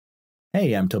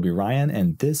Hey, I'm Toby Ryan,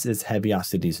 and this is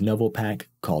Heavyocity's NOVO Pack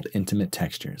called Intimate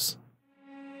Textures.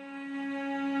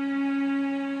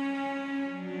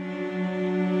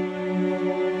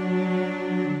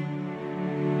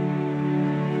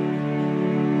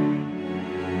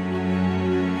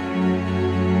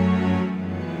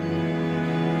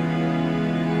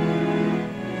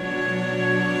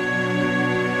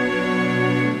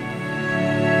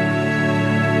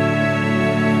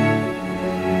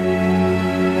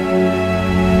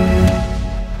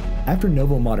 After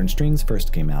NOVO Modern Strings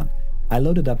first came out, I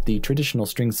loaded up the traditional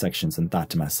string sections and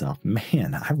thought to myself,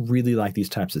 man, I really like these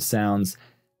types of sounds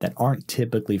that aren't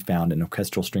typically found in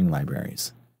orchestral string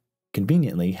libraries.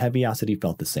 Conveniently, Heavyocity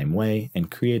felt the same way and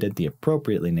created the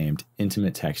appropriately named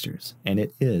Intimate Textures, and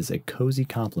it is a cozy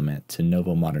complement to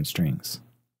NOVO Modern Strings.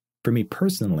 For me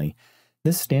personally,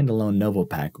 this standalone NOVO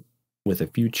Pack with a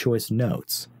few choice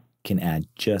notes can add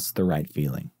just the right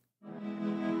feeling.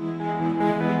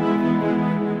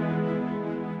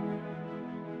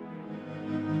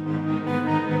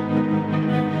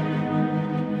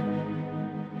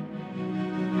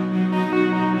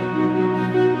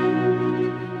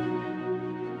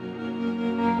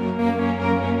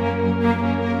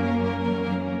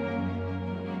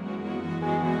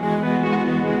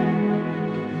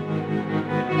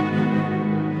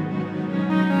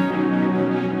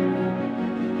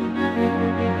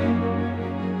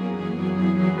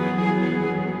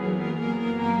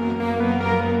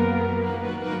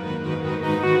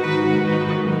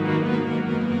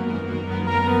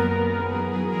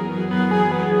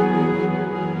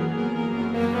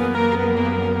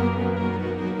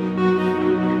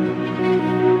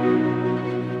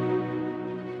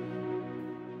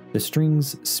 The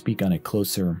strings speak on a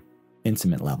closer,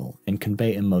 intimate level and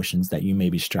convey emotions that you may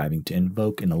be striving to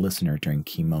invoke in a listener during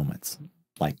key moments,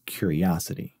 like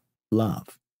curiosity,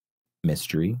 love,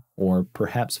 mystery, or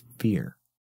perhaps fear.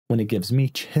 When it gives me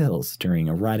chills during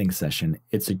a writing session,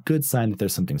 it's a good sign that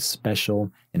there's something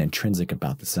special and intrinsic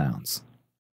about the sounds.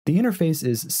 The interface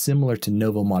is similar to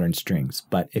NOVO Modern Strings,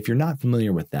 but if you're not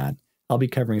familiar with that, I'll be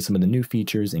covering some of the new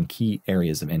features and key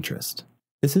areas of interest.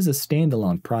 This is a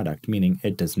standalone product, meaning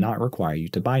it does not require you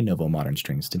to buy NOVO Modern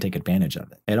Strings to take advantage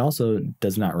of it. It also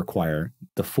does not require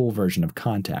the full version of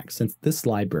Kontakt, since this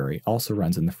library also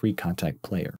runs in the free Kontakt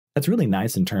player. That's really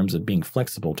nice in terms of being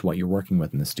flexible to what you're working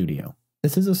with in the studio.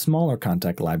 This is a smaller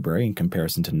Kontakt library in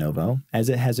comparison to NOVO, as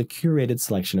it has a curated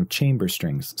selection of chamber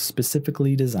strings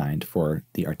specifically designed for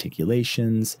the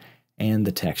articulations and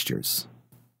the textures.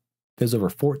 There's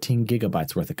over 14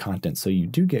 gigabytes worth of content, so you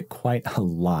do get quite a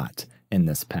lot in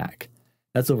this pack.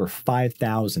 That's over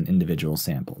 5,000 individual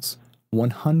samples,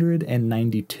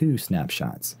 192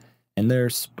 snapshots, and they're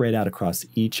spread out across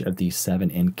each of the 7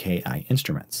 NKI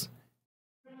instruments.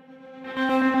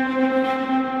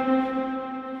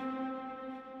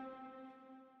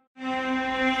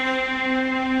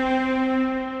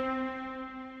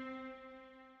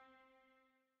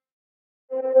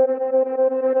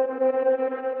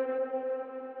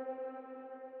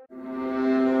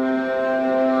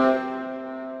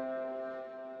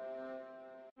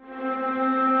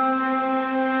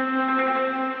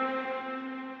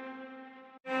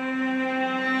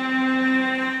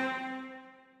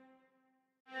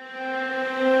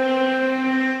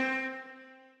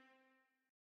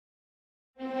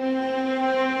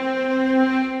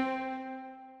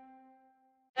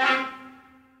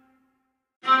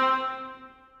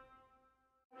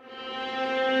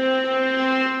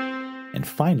 And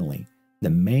finally,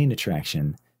 the main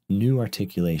attraction, new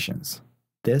articulations.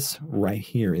 This right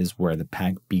here is where the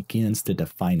pack begins to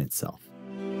define itself.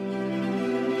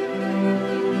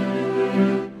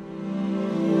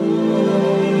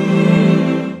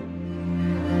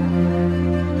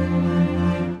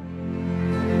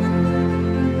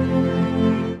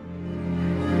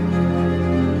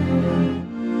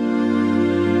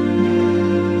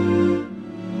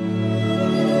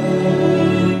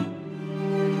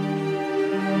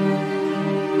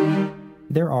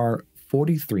 There are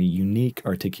 43 unique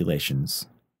articulations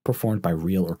performed by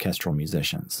real orchestral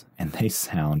musicians, and they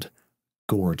sound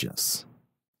gorgeous.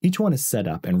 Each one is set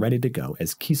up and ready to go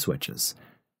as key switches,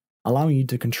 allowing you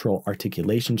to control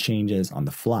articulation changes on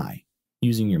the fly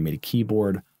using your MIDI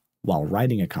keyboard while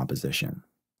writing a composition.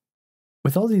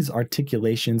 With all these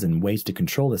articulations and ways to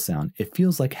control the sound, it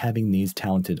feels like having these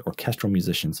talented orchestral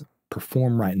musicians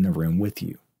perform right in the room with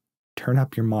you. Turn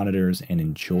up your monitors and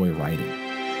enjoy writing.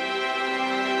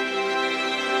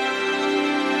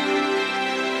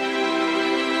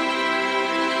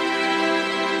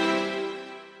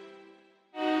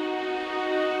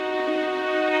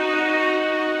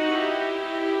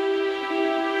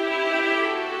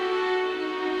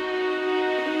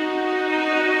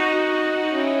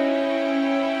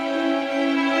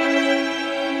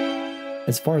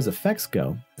 As far as effects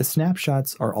go, the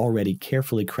snapshots are already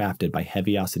carefully crafted by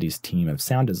Heavyocity's team of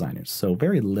sound designers, so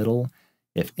very little,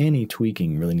 if any,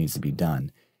 tweaking really needs to be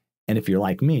done. And if you're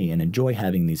like me and enjoy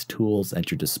having these tools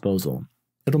at your disposal,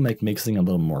 it'll make mixing a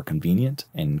little more convenient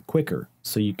and quicker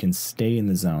so you can stay in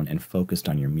the zone and focused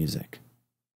on your music.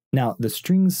 Now, the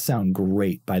strings sound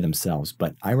great by themselves,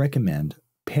 but I recommend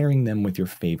pairing them with your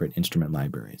favorite instrument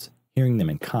libraries, hearing them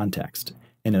in context,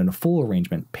 and in a full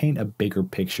arrangement, paint a bigger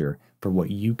picture for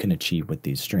what you can achieve with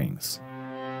these strings.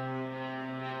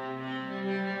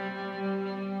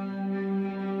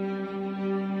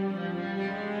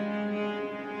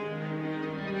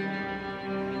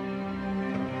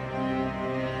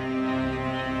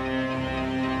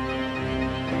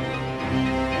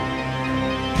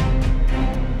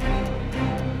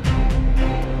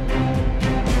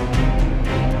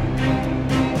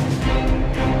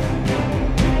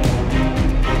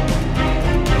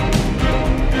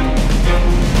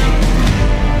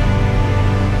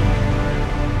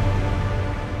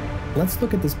 Let's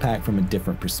look at this pack from a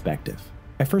different perspective.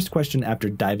 My first question after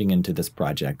diving into this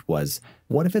project was,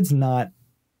 what if it's not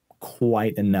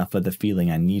quite enough of the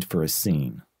feeling I need for a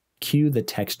scene? Cue the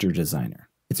texture designer.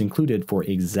 It's included for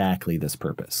exactly this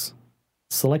purpose.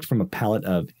 Select from a palette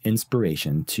of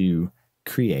inspiration to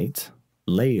create,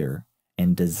 layer,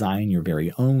 and design your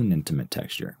very own intimate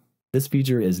texture. This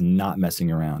feature is not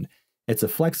messing around. It's a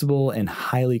flexible and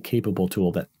highly capable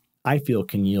tool that I feel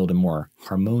can yield a more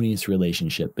harmonious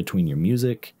relationship between your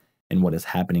music and what is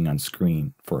happening on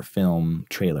screen for a film,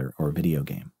 trailer, or video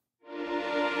game.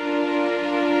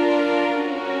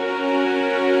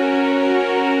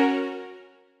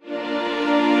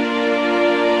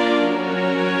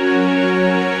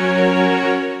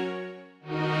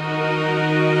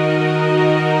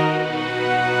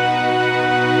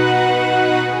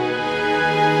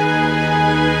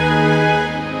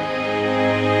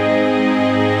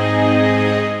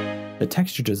 The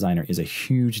texture designer is a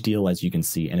huge deal, as you can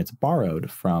see, and it's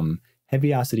borrowed from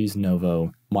Heavyocity's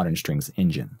NOVO Modern Strings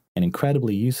engine, an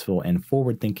incredibly useful and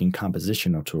forward-thinking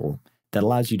compositional tool that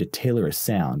allows you to tailor a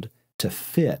sound to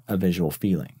fit a visual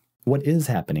feeling. What is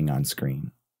happening on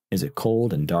screen? Is it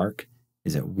cold and dark?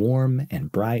 Is it warm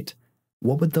and bright?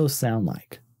 What would those sound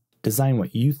like? Design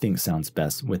what you think sounds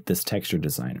best with this texture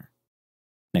designer.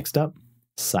 Next up,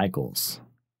 cycles.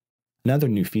 Another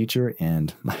new feature,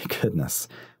 and my goodness,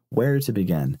 where to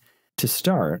begin? To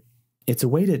start, it's a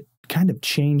way to kind of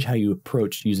change how you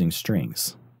approach using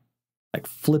strings. Like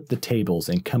flip the tables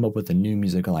and come up with a new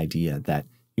musical idea that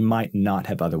you might not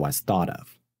have otherwise thought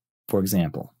of. For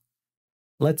example,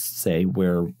 let's say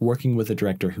we're working with a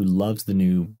director who loves the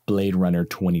new Blade Runner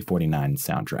 2049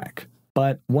 soundtrack,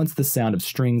 but wants the sound of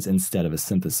strings instead of a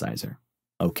synthesizer.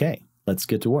 Okay, let's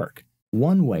get to work.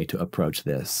 One way to approach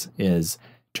this is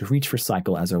to reach for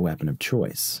cycle as our weapon of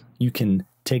choice. You can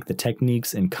take the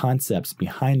techniques and concepts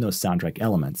behind those soundtrack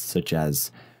elements, such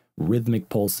as rhythmic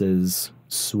pulses,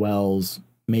 swells,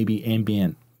 maybe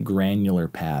ambient granular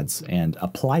pads, and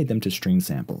apply them to string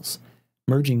samples,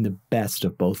 merging the best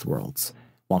of both worlds,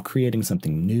 while creating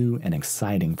something new and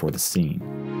exciting for the scene.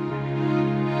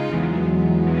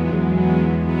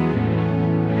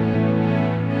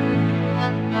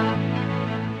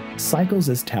 Cycles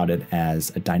is touted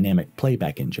as a dynamic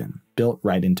playback engine built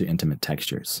right into intimate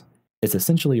textures. It's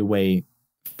essentially a way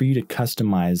for you to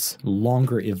customize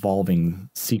longer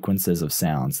evolving sequences of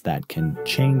sounds that can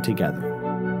chain together.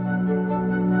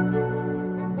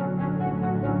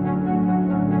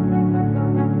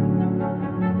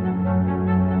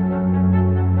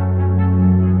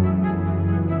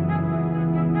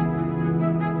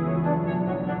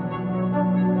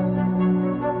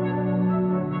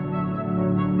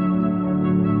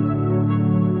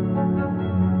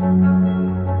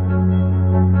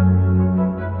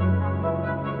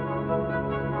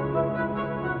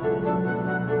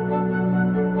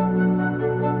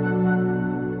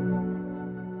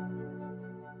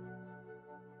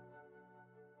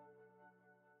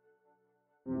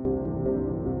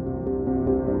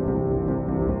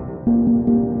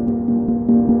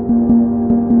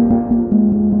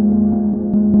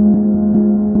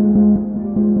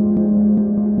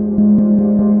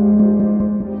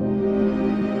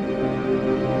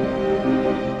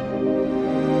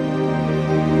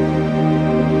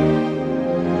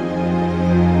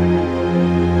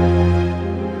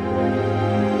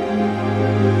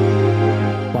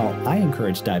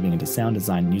 Diving into sound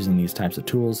design using these types of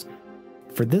tools.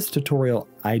 For this tutorial,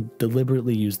 I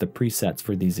deliberately used the presets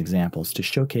for these examples to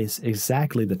showcase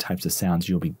exactly the types of sounds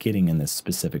you'll be getting in this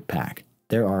specific pack.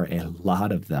 There are a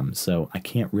lot of them, so I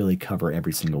can't really cover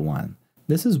every single one.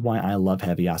 This is why I love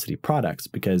Heavyocity products,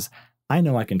 because I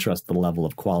know I can trust the level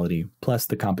of quality, plus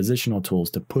the compositional tools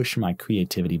to push my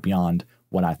creativity beyond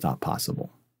what I thought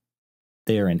possible.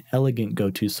 They are an elegant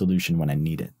go-to solution when I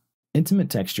need it. Intimate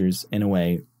textures, in a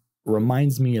way,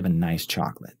 reminds me of a nice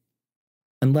chocolate.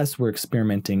 Unless we're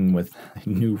experimenting with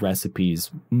new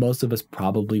recipes, most of us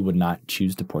probably would not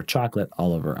choose to pour chocolate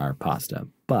all over our pasta,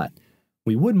 but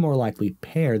we would more likely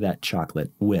pair that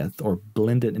chocolate with or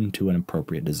blend it into an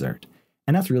appropriate dessert.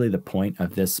 And that's really the point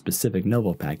of this specific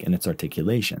NOVO Pack and its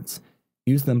articulations.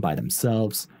 Use them by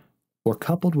themselves or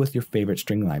coupled with your favorite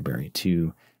string library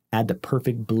to add the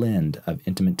perfect blend of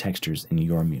intimate textures in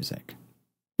your music.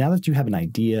 Now that you have an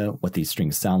idea what these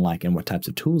strings sound like and what types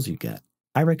of tools you get,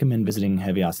 I recommend visiting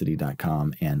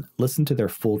Heavyocity.com and listen to their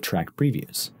full track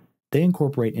previews. They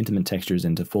incorporate intimate textures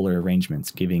into fuller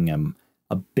arrangements, giving them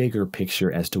a bigger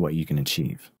picture as to what you can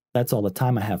achieve. That's all the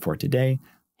time I have for today.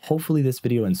 Hopefully this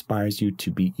video inspires you to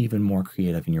be even more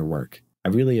creative in your work. I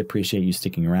really appreciate you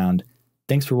sticking around.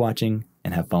 Thanks for watching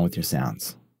and have fun with your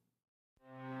sounds.